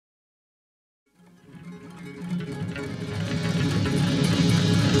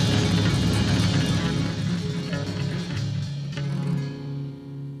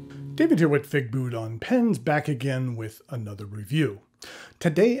David here with Figboot on Pens, back again with another review.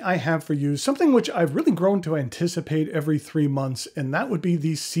 Today I have for you something which I've really grown to anticipate every 3 months, and that would be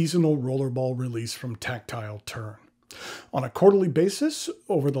the seasonal rollerball release from Tactile Turn. On a quarterly basis,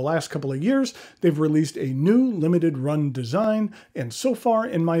 over the last couple of years, they've released a new limited run design, and so far,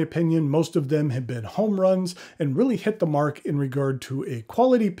 in my opinion, most of them have been home runs and really hit the mark in regard to a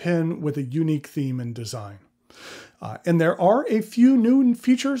quality pen with a unique theme and design. And there are a few new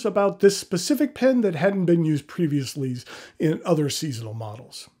features about this specific pen that hadn't been used previously in other seasonal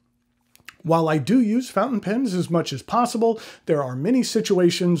models. While I do use fountain pens as much as possible, there are many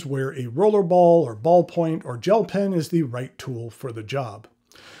situations where a rollerball or ballpoint or gel pen is the right tool for the job.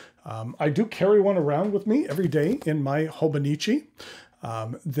 I do carry one around with me every day in my Hobonichi.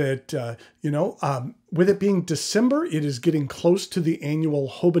 With it being December, it is getting close to the annual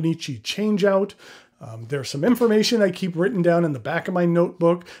Hobonichi changeout. There's some information I keep written down in the back of my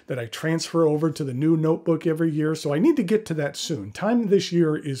notebook that I transfer over to the new notebook every year, so I need to get to that soon. Time this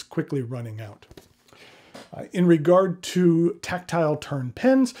year is quickly running out. In regard to tactile turn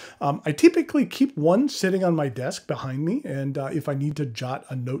pens, I typically keep one sitting on my desk behind me, and if I need to jot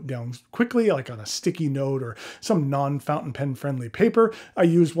a note down quickly, like on a sticky note or some non-fountain pen friendly paper, I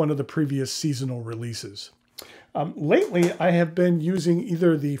use one of the previous seasonal releases. Lately, I have been using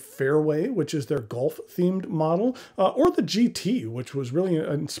either the Fairway, which is their golf-themed model, or the GT, which was really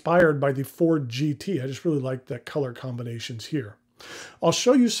inspired by the Ford GT. I just really like the color combinations here. I'll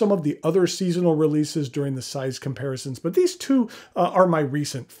show you some of the other seasonal releases during the size comparisons, but these two are my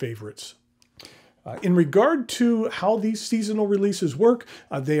recent favorites. In regard to how these seasonal releases work,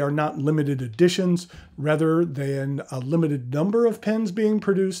 they are not limited editions. Rather than a limited number of pens being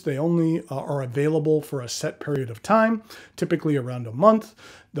produced, they only are available for a set period of time, typically around a month.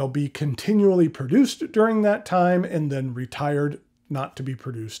 They'll be continually produced during that time and then retired, not to be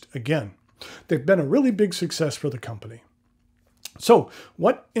produced again. They've been a really big success for the company. So,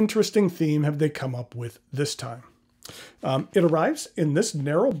 what interesting theme have they come up with this time? It arrives in this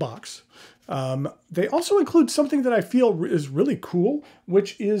narrow box. They also include something that I feel is really cool,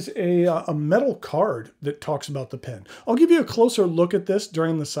 which is a metal card that talks about the pen. I'll give you a closer look at this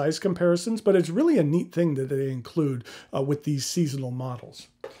during the size comparisons, but it's really a neat thing that they include with these seasonal models.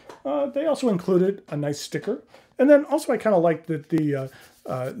 They also included a nice sticker. And then also I kind of like that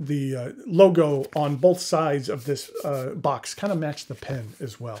the logo on both sides of this box kind of match the pen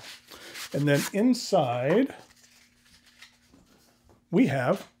as well. And then inside we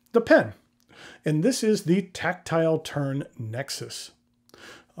have the pen. And this is the Tactile Turn Nexus.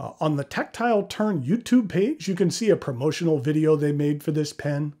 On the Tactile Turn YouTube page, you can see a promotional video they made for this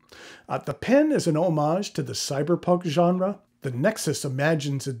pen. The pen is an homage to the cyberpunk genre. The Nexus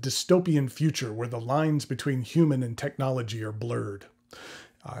imagines a dystopian future where the lines between human and technology are blurred.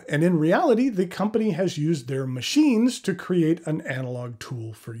 And in reality, the company has used their machines to create an analog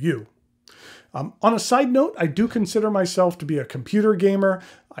tool for you. On a side note, I do consider myself to be a computer gamer.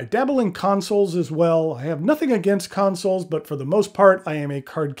 I dabble in consoles as well. I have nothing against consoles, but for the most part, I am a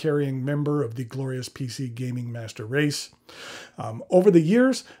card-carrying member of the glorious PC gaming master race. Over the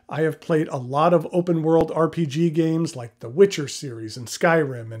years, I have played a lot of open-world RPG games like the Witcher series and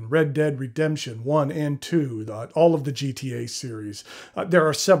Skyrim and Red Dead Redemption 1 and 2, all of the GTA series. There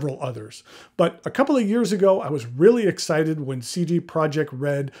are several others. But a couple of years ago, I was really excited when CD Projekt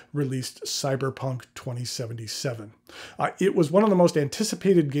Red released Cyberpunk 2077. It was one of the most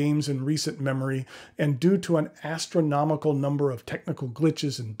anticipated games in recent memory, and due to an astronomical number of technical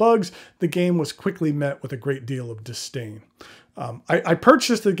glitches and bugs, the game was quickly met with a great deal of disdain. I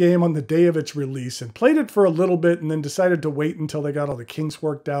purchased the game on the day of its release and played it for a little bit and then decided to wait until they got all the kinks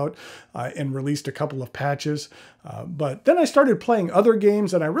worked out and released a couple of patches. But then I started playing other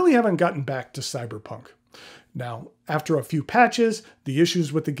games and I really haven't gotten back to Cyberpunk. Now, after a few patches, the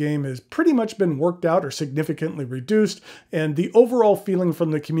issues with the game has pretty much been worked out or significantly reduced, and the overall feeling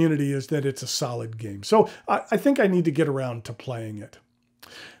from the community is that it's a solid game. So I think I need to get around to playing it.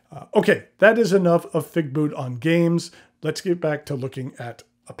 Okay, that is enough of Figboot on games. Let's get back to looking at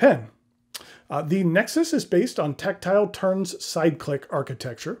a pen. The Nexus is based on Tactile Turn's side-click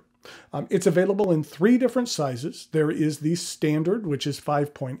architecture. It's available in 3 different sizes. There is the standard, which is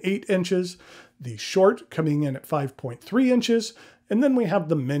 5.8 inches, the short coming in at 5.3 inches, and then we have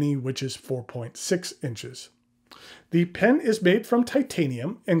the mini, which is 4.6 inches. The pen is made from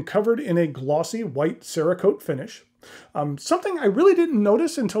titanium and covered in a glossy white Cerakote finish. Something I really didn't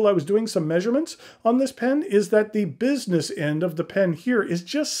notice until I was doing some measurements on this pen is that the business end of the pen here is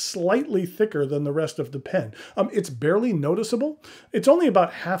just slightly thicker than the rest of the pen. It's barely noticeable. It's only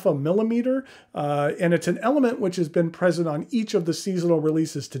about 0.5 millimeter, and it's an element which has been present on each of the seasonal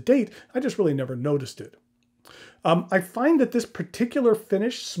releases to date. I just really never noticed it. I find that this particular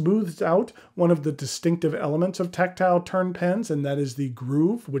finish smooths out one of the distinctive elements of tactile turn pens, and that is the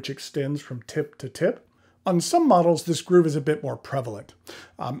groove, which extends from tip to tip. On some models, this groove is a bit more prevalent.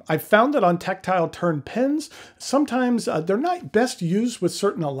 I've found that on tactile turn pens, sometimes they're not best used with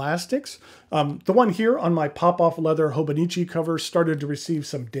certain elastics. The one here on my pop-off leather Hobonichi cover started to receive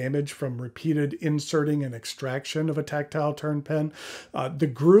some damage from repeated inserting and extraction of a tactile turn pen. The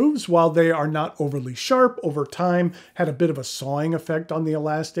grooves, while they are not overly sharp, over time had a bit of a sawing effect on the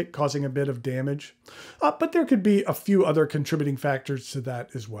elastic, causing a bit of damage. But there could be a few other contributing factors to that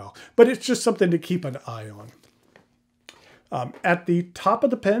as well. But it's just something to keep an eye on. At the top of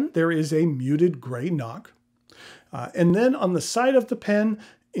the pen, there is a muted gray knock. And then on the side of the pen,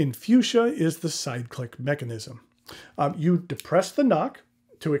 in fuchsia, is the side click mechanism. You depress the knock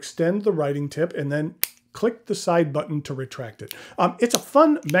to extend the writing tip and then click the side button to retract it. It's a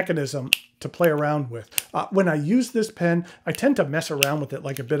fun mechanism to play around with. When I use this pen, I tend to mess around with it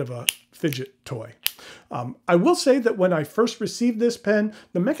like a bit of a fidget toy. I will say that when I first received this pen,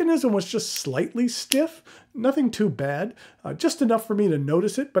 the mechanism was just slightly stiff, nothing too bad, just enough for me to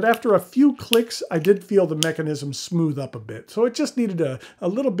notice it, but after a few clicks, I did feel the mechanism smooth up a bit, so it just needed a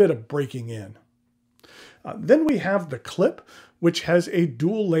little bit of breaking in. Then we have the clip, which has a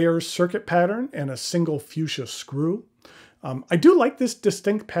dual layer circuit pattern and a single fuchsia screw. I do like this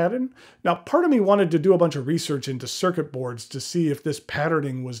distinct pattern. Now, part of me wanted to do a bunch of research into circuit boards to see if this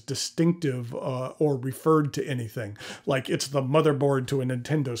patterning was distinctive or referred to anything, like it's the motherboard to a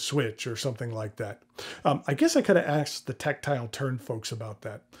Nintendo Switch or something like that. I guess I could have asked the Tactile Turn folks about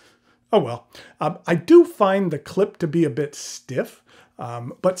that. Oh well. I do find the clip to be a bit stiff.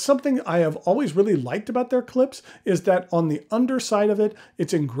 But something I have always really liked about their clips is that on the underside of it,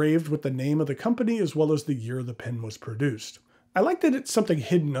 it's engraved with the name of the company as well as the year the pen was produced. I like that it's something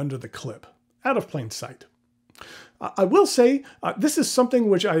hidden under the clip, out of plain sight. I will say, this is something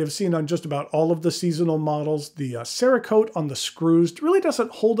which I have seen on just about all of the seasonal models. The Cerakote on the screws really doesn't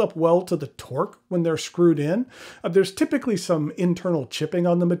hold up well to the torque when they're screwed in. There's typically some internal chipping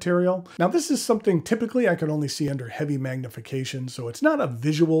on the material. Now, this is something typically I can only see under heavy magnification, so it's not a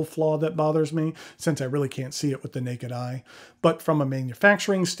visual flaw that bothers me, since I really can't see it with the naked eye. But from a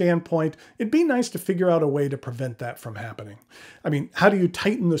manufacturing standpoint, it'd be nice to figure out a way to prevent that from happening. I mean, how do you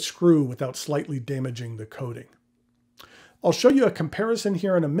tighten the screw without slightly damaging the coating? I'll show you a comparison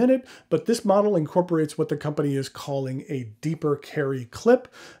here in a minute, but this model incorporates what the company is calling a deeper carry clip.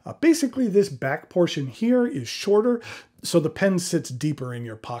 Basically, this back portion here is shorter, so the pen sits deeper in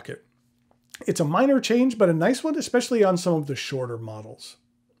your pocket. It's a minor change, but a nice one, especially on some of the shorter models.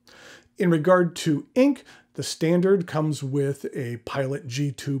 In regard to ink, the standard comes with a Pilot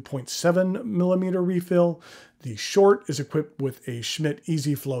G2.7 millimeter refill. The short is equipped with a Schmidt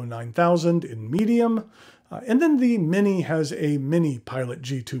EasyFlow 9000 in medium. And then the Mini has a Mini Pilot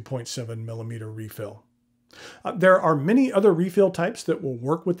G2.7 millimeter refill. There are many other refill types that will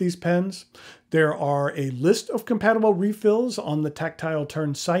work with these pens. There are a list of compatible refills on the Tactile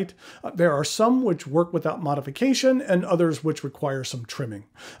Turn site. There are some which work without modification and others which require some trimming.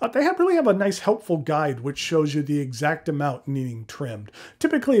 They really have a nice helpful guide which shows you the exact amount needing trimmed.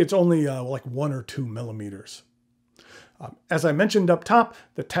 Typically it's only like 1 or 2 millimeters. As I mentioned up top,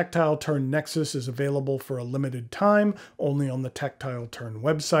 the Tactile Turn Nexus is available for a limited time, only on the Tactile Turn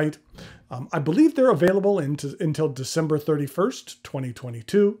website. I believe they're available until December 31st,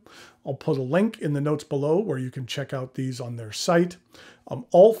 2022. I'll put a link in the notes below where you can check out these on their site.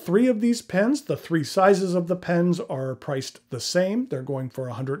 All three of these pens, the three sizes of the pens, are priced the same. They're going for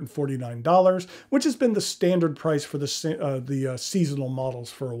 $149, which has been the standard price for the seasonal models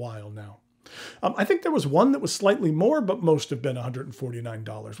for a while now. I think there was one that was slightly more, but most have been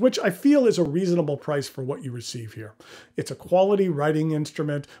 $149, which I feel is a reasonable price for what you receive here. It's a quality writing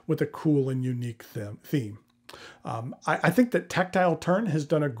instrument with a cool and unique theme. I think that Tactile Turn has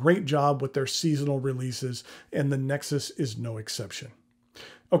done a great job with their seasonal releases, and the Nexus is no exception.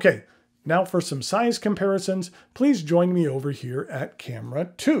 Okay, now for some size comparisons, please join me over here at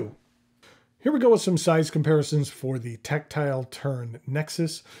camera 2. Here we go with some size comparisons for the Tactile Turn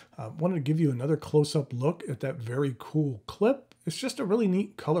Nexus. Wanted to give you another close-up look at that very cool clip. It's just a really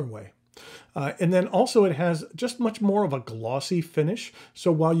neat colorway. And then also it has just much more of a glossy finish.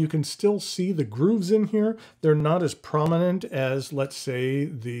 So while you can still see the grooves in here, they're not as prominent as, let's say,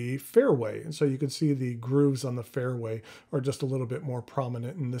 the Fairway. And so you can see the grooves on the Fairway are just a little bit more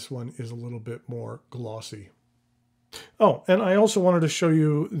prominent, and this one is a little bit more glossy. Oh, and I also wanted to show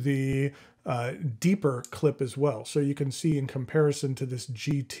you the deeper clip as well. So you can see in comparison to this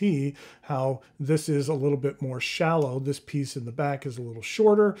GT, how this is a little bit more shallow. This piece in the back is a little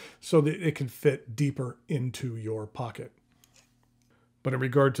shorter so that it can fit deeper into your pocket. But in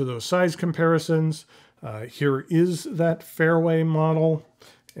regard to those size comparisons, here is that Fairway model.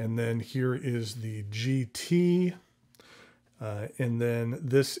 And then here is the GT. And then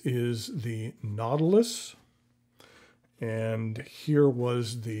this is the Nautilus. And here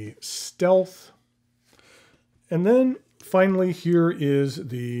was the Stealth. And then finally here is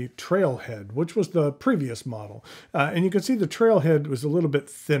the Trailhead, which was the previous model. And you can see the Trailhead was a little bit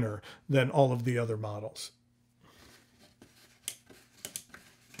thinner than all of the other models.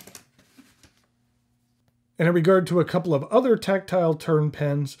 And in regard to a couple of other tactile turn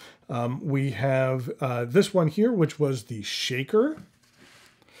pens, we have this one here, which was the Shaker.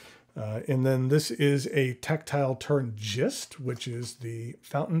 And then this is a Tactile Turn Gist, which is the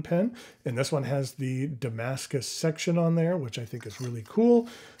fountain pen. And this one has the Damascus section on there, which I think is really cool.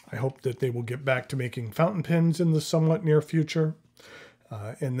 I hope that they will get back to making fountain pens in the somewhat near future.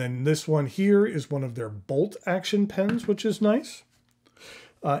 And then this one here is one of their bolt action pens, which is nice.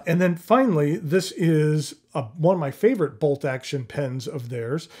 And then finally, this is one of my favorite bolt action pens of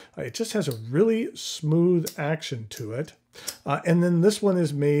theirs. It just has a really smooth action to it. And then this one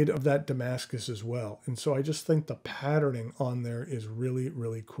is made of that Damascus as well. And so I just think the patterning on there is really,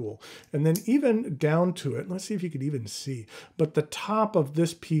 really cool. And then even down to it, let's see if you could even see, but the top of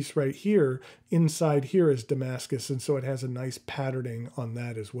this piece right here, inside here is Damascus. And so it has a nice patterning on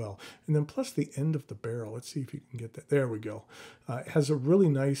that as well. And then plus the end of the barrel, let's see if you can get that. There we go. It has a really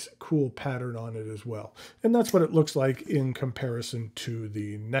nice, cool pattern on it as well. And that's what it looks like in comparison to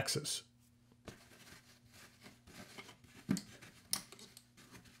the Nexus.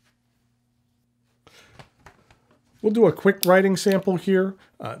 We'll do a quick writing sample here.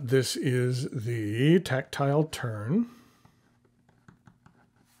 This is the Tactile Turn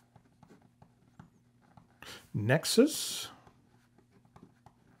Nexus.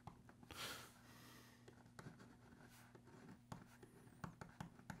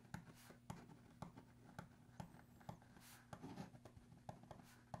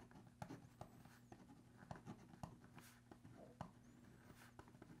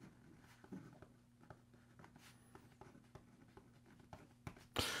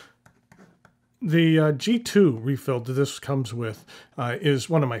 The G2 refill that this comes with is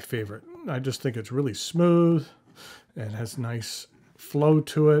one of my favorite. I just think it's really smooth and has nice flow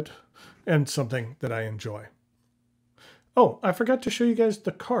to it and something that I enjoy. Oh, I forgot to show you guys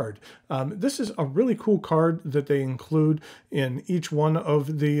the card. This is a really cool card that they include in each one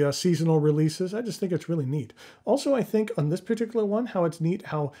of the seasonal releases. I just think it's really neat. Also, I think on this particular one, how it's neat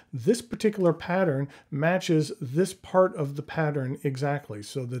how this particular pattern matches this part of the pattern exactly,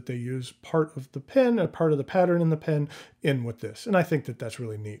 so that they use part of the pen, a part of the pattern in the pen in with this. And I think that that's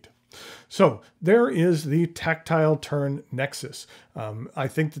really neat. So there is the Tactile Turn Nexus. I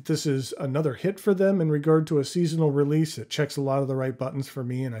think that this is another hit for them in regard to a seasonal release. It checks a lot of the right buttons for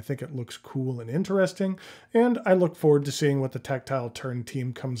me, and I think it looks cool and interesting. And I look forward to seeing what the Tactile Turn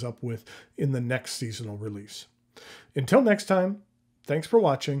team comes up with in the next seasonal release. Until next time, thanks for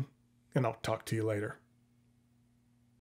watching, and I'll talk to you later.